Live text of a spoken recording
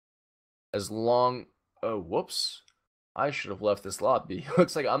As long... Oh, whoops. I should have left this lobby.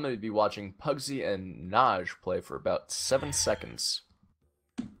 Looks like I'm going to be watching Pugsy and Nhojyn play for about 7 seconds.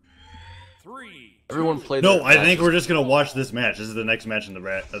 Everyone played. No, I think we're just gonna watch this match. This is the next match in the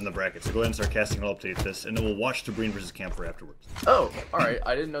bracket. So go ahead and start casting. I'll update this, and then we'll watch the Breen versus Camper afterwards. Oh, all right.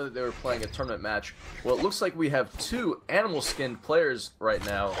 I didn't know that they were playing a tournament match. Well, it looks like we have two animal-skinned players right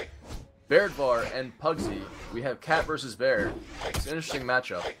now, Bodvar and Pugsy. We have cat versus bear. It's an interesting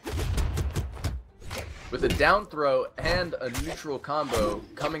matchup. With a down throw and a neutral combo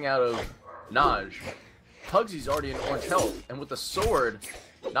coming out of Nhojyn, Pugsy's already in orange health, and with the sword,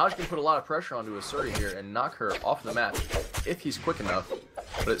 Nhojyn can put a lot of pressure onto Asuri here and knock her off the match if he's quick enough.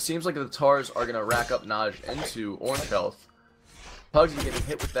 But it seems like the Tars are going to rack up Nhojyn into orange health. Pugsy getting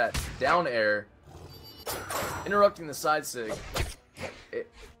hit with that down air, interrupting the side sig.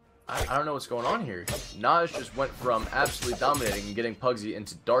 I don't know what's going on here. Nhojyn just went from absolutely dominating and getting Pugsy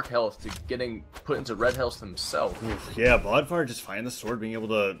into dark health to getting put into red health himself. Oof, yeah, Bodvar just finding the sword, being able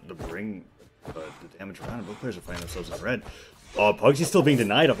to bring the damage around. Both players are finding themselves in red. Pugsy's still being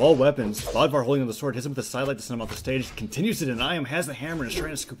denied of all weapons. Bodvar holding on the sword, hits him with the sidelight to send him off the stage, continues to deny him, has the hammer, and is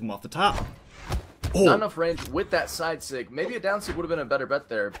trying to scoop him off the top. Oh. Not enough range with that side sig. Maybe a down sig would have been a better bet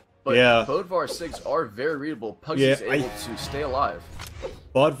there, but yeah. Bodvar's sigs are very readable. Pugsy's able to stay alive.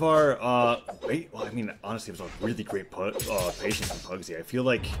 Bodvar, well, I mean, honestly, it was a really great patience from Pugsy. I feel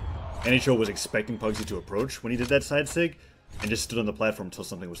like NHL was expecting Pugsy to approach when he did that side sig, and just stood on the platform until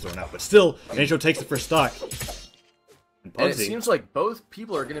something was thrown out. But still, NHL takes the first stock. And it seems like both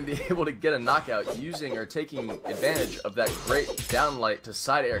people are going to be able to get a knockout using or taking advantage of that great downlight to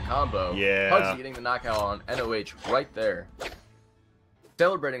side air combo. Yeah. Pugsy getting the knockout on NOH right there.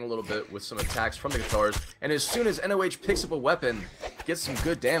 Celebrating a little bit with some attacks from the guitars. And as soon as NOH picks up a weapon, gets some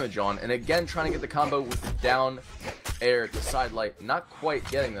good damage on. And again, trying to get the combo with the down air to side light. Not quite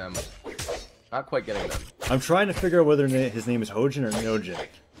getting them. Not quite getting them. I'm trying to figure out whether his name is Nhojyn or Nhojyn.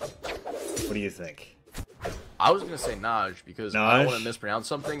 What do you think? I was going to say Nhojyn because I don't want to mispronounce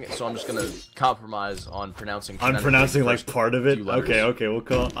something, so I'm just going to compromise on pronouncing. I'm pronouncing like part of it? Okay, we'll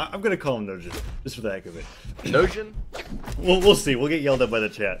call I'm going to call him Nhojyn, just for the heck of it. Nhojyn? We'll see. We'll get yelled at by the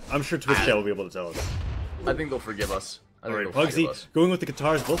chat. I'm sure Twitch chat will be able to tell us. I think they'll forgive us. Alright, Pugsy going with the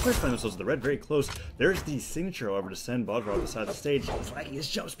guitars. Both players find themselves at the red very close. There's the signature, however, to send Bodvar off the side of the stage. He's lagging his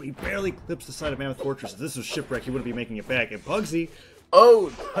jumps, but he barely clips the side of Mammoth Fortress. If this was Shipwreck, he wouldn't be making it back. And Pugsy...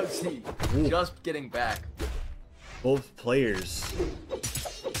 Oh, Pugsy just getting back. Both players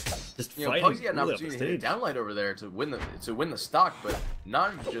just fighting. Pugsy had an opportunity to hit a downlight over there to win the stock, but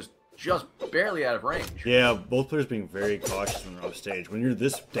Nhojyn's just barely out of range. Yeah, both players being very cautious when they're off stage. When you're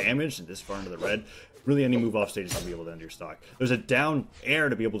this damaged and this far into the red, really any move off stage is going to be able to end your stock. There's a down air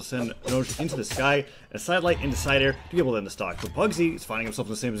to be able to send Nhojyn into the sky, and a side light into side air to be able to end the stock. But Pugsy is finding himself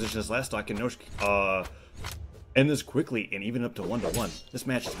in the same position as last stock, and Nhojyn end this quickly and even up to 1-1. This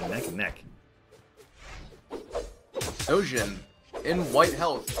match has been neck and neck. Nhojyn in white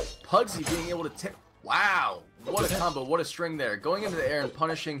health. Pugsy being able to tip. Wow, what a combo, what a string there. Going into the air and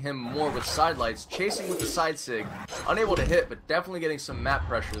punishing him more with side lights, chasing with the side sig. Unable to hit, but definitely getting some map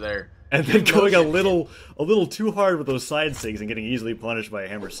pressure there. And then going a little too hard with those side sigs and getting easily punished by a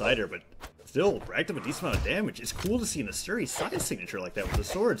hammer sider, but still racked up a decent amount of damage. It's cool to see an Asuri side signature like that with the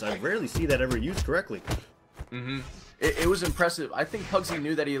swords. I rarely see that ever used correctly. It was impressive. I think Pugsy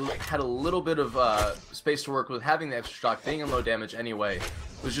knew that he had a little bit of space to work with, having the extra stock, being in low damage anyway.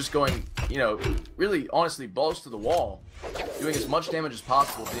 Was just going, really, honestly, balls to the wall. Doing as much damage as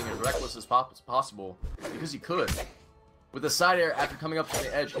possible, being as reckless as possible, because he could. With the side air after coming up to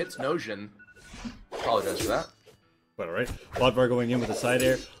the edge, hits Nhojyn. Apologize for that. But alright, Bodvar going in with the side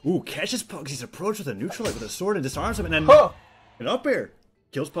air. Ooh, catches Pugsy's approach with a neutral light with a sword and disarms him, and then an up air.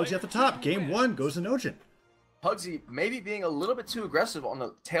 Kills Pugsy at the top. Game 1 goes to Nhojyn. Pugsy maybe being a little bit too aggressive on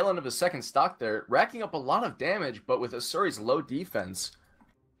the tail end of his second stock there, racking up a lot of damage, but with Asuri's low defense,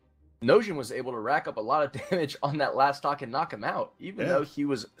 Nhojyn was able to rack up a lot of damage on that last stock and knock him out, even though he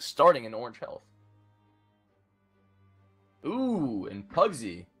was starting in orange health. Ooh, and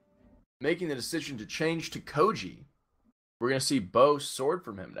Pugsy making the decision to change to Koji. We're going to see bow sword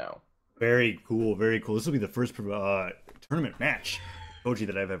from him now. Very cool, very cool. This will be the first tournament match Koji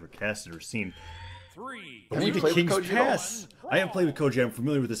that I've ever casted or seen. Have you played with Koji at all? I have played with Koji. I'm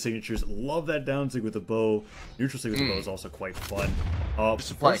familiar with the signatures. Love that down sig with the bow. Neutral sig with the bow is also quite fun.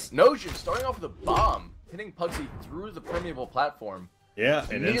 Nhojyn starting off with a bomb, hitting Pugsy through the permeable platform. Yeah,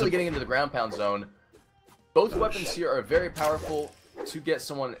 and immediately getting into the ground pound zone. Both weapons here are very powerful. to get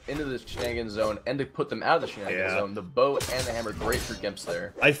someone into the shenanigans zone and to put them out of the shenanigans zone. The bow and the hammer, great for Gimps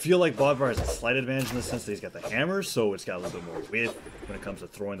there. I feel like Bodvar has a slight advantage in the sense that he's got the hammer, so it's got a little bit more width when it comes to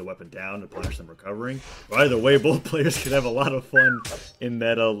throwing the weapon down to punish them recovering. But either way, both players can have a lot of fun in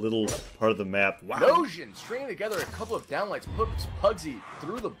that little part of the map. Wow. Nhojyn stringing together a couple of downlights, puts Pugsy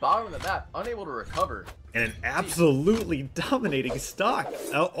through the bottom of the map, unable to recover. And an absolutely dominating stock.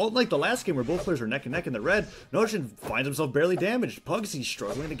 Unlike the last game where both players were neck and neck in the red, Nhojyn finds himself barely damaged. Pugsy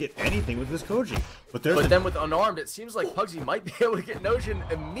struggling to get anything with his Koji. But then with unarmed, it seems like Pugsy might be able to get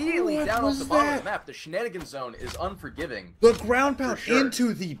Nhojyn immediately down off the bottom of the map. The shenanigans zone is unforgiving. The ground pound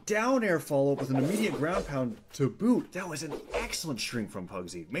into the down air follow-up with an immediate ground pound to boot. That was an excellent string from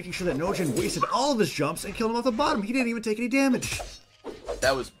Pugsy, making sure that Nhojyn wasted all of his jumps and killed him off the bottom. He didn't even take any damage.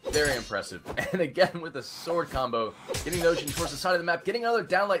 That was very impressive. And again with the sword combo, getting Nhojyn towards the side of the map, getting another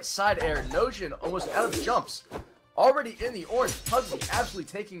downlight side air. Nhojyn almost out of jumps. Already in the orange, Pugsy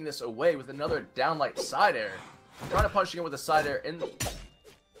absolutely taking this away with another downlight side air. Trying to punish him with a side air in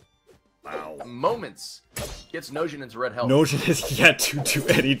moments. Gets Nhojyn into red health. Nhojyn has yet to do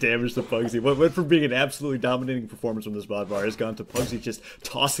any damage to Pugsy. What went from being an absolutely dominating performance from this Bodvar has gone to Pugsy just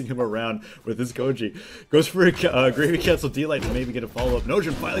tossing him around with his Koji. Goes for a Gravy Cancel D-Light to maybe get a follow-up.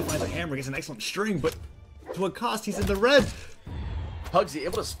 Nhojyn finally finds a hammer, gets an excellent string, but to what cost? He's in the red. Pugsy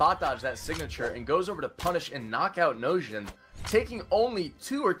able to spot dodge that signature and goes over to punish and knock out Nhojyn, taking only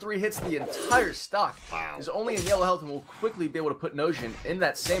 2 or 3 hits the entire stock. Wow. Is only in yellow health and will quickly be able to put Nhojyn in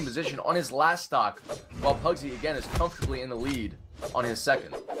that same position on his last stock, while Pugsy again is comfortably in the lead on his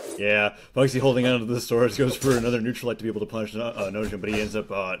second. Yeah, Pugsy holding onto the swords, goes for another neutral light to be able to punish Nhojyn, but he ends up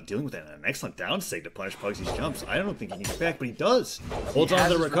dealing with an excellent down sig to punish Pugsy's jumps. I don't think he can get back, but he does. Holds on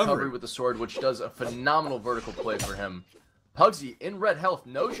to the recovery with the sword, which does a phenomenal vertical play for him. Pugsy in red health.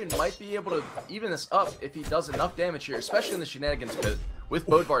 Nhojyn might be able to even this up if he does enough damage here, especially in the shenanigans pit with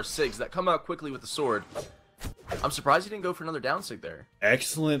Bodvar's sigs that come out quickly with the sword. I'm surprised he didn't go for another down sig there.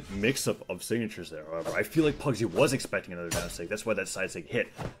 Excellent mix-up of signatures there, however. I feel like Pugsy was expecting another down sig. That's why that side sig hit.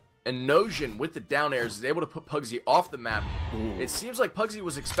 And Nhojyn, with the down airs, is able to put Pugsy off the map. Ooh. It seems like Pugsy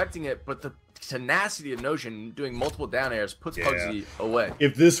was expecting it, but the tenacity of Nhojyn doing multiple down airs puts Pugsy away.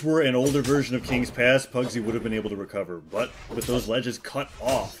 If this were an older version of King's Pass, Pugsy would have been able to recover. But with those ledges cut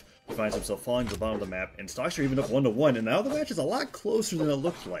off, he finds himself falling to the bottom of the map, and stocks are even up 1-1, and now the match is a lot closer than it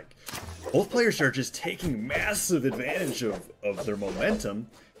looked like. Both players are just taking massive advantage of their momentum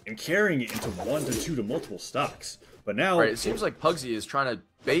and carrying it into 1-2 to multiple stocks. But now... Right, it seems like Pugsy is trying to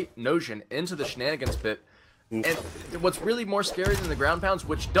bait Nhojyn into the shenanigans pit. And what's really more scary than the ground pounds,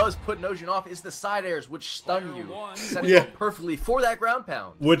 which does put Nhojyn off, is the side airs, which stun you, setting up perfectly for that ground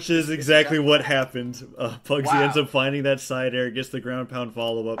pound. Which is exactly what happened. Pugsy ends up finding that side air, gets the ground pound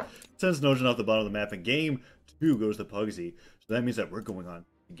follow-up, sends Nhojyn off the bottom of the map, and game 2 goes to Pugsy. So that means that we're going on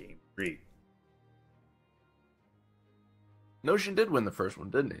to game 3. Nhojyn did win the first one,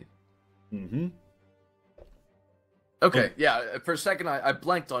 didn't he? Mm-hmm. Okay, yeah, for a second I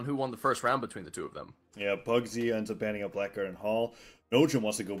blanked on who won the first round between the two of them. Yeah, Pugsy ends up banning out Blackguard and Hall. Nhojyn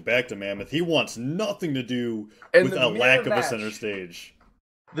wants to go back to Mammoth. He wants nothing to do with a lack of a center stage.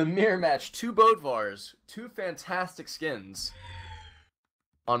 The mirror match, 2 Bodvars, 2 fantastic skins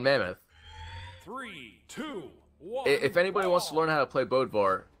on Mammoth. 3, 2, 1. If anybody wants to learn how to play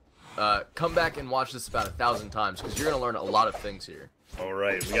Bodvar, come back and watch this about 1,000 times, because you're going to learn a lot of things here.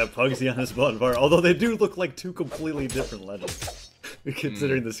 Alright, we got Pugsy on his Bodvar, although they do look like 2 completely different legends,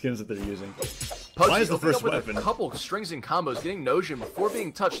 considering the skins that they're using. Why is the first weapon? A couple strings and combos, getting Nhojyn before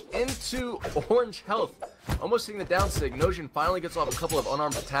being touched into orange health. Almost hitting the down sig. Nhojyn finally gets off a couple of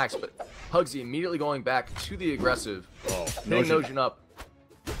unarmed attacks, but Pugsy immediately going back to the aggressive. Hitting Nhojyn up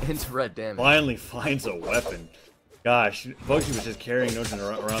into red damage. Finally finds a weapon. Gosh, Pugsy was just carrying Nhojyn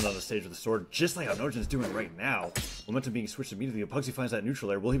around on the stage with a sword, just like how Nhojyn's doing right now. Momentum being switched immediately, but Pugsy finds that neutral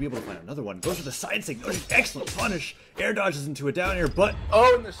air. Will he be able to find another one? Goes for the side sig. Nhojyn, excellent punish. Air dodges into a down air, but...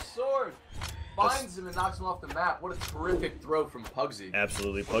 Oh, and the sword finds him and knocks him off the map. What a terrific throw from Pugsy.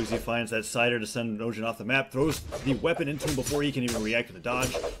 Absolutely. Pugsy finds that cider to send Nhojyn off the map, throws the weapon into him before he can even react to the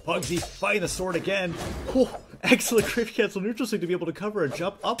dodge. Pugsy fighting the sword again. Oh, excellent Gravy Cancel neutral sig to be able to cover a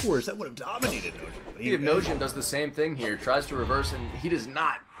jump upwards. That would have dominated Nhojyn. Nhojyn does the same thing here. Tries to reverse, and he does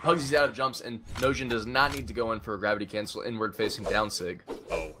not. Pugsy's out of jumps, and Nhojyn does not need to go in for a gravity cancel inward facing down sig.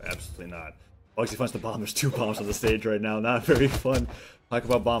 Oh, absolutely not. Pugsy finds the bomb. There's 2 bombs on the stage right now. Not very fun. Talk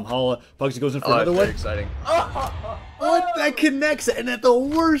about Brawlhalla. Pugsy goes in for another one. Very exciting. What? That connects, and at the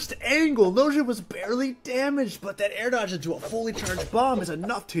worst angle. Nhojyn was barely damaged, but that air dodge into a fully charged bomb is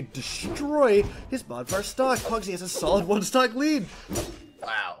enough to destroy his Bodvar stock. Pugsy has a solid 1 stock lead.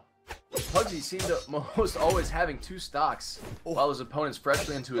 Wow. Pugsy seemed to most always having 2 stocks while his opponent's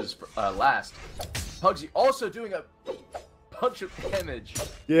freshly into his last. Pugsy also doing a bunch of damage.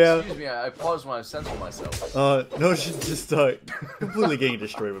 Yeah. Excuse me, I paused when I was censoring myself. Nhojyn's just completely getting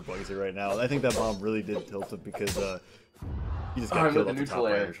destroyed with Pugsy right now. I think that bomb really did tilt him because he just got killed off the top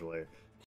right initially.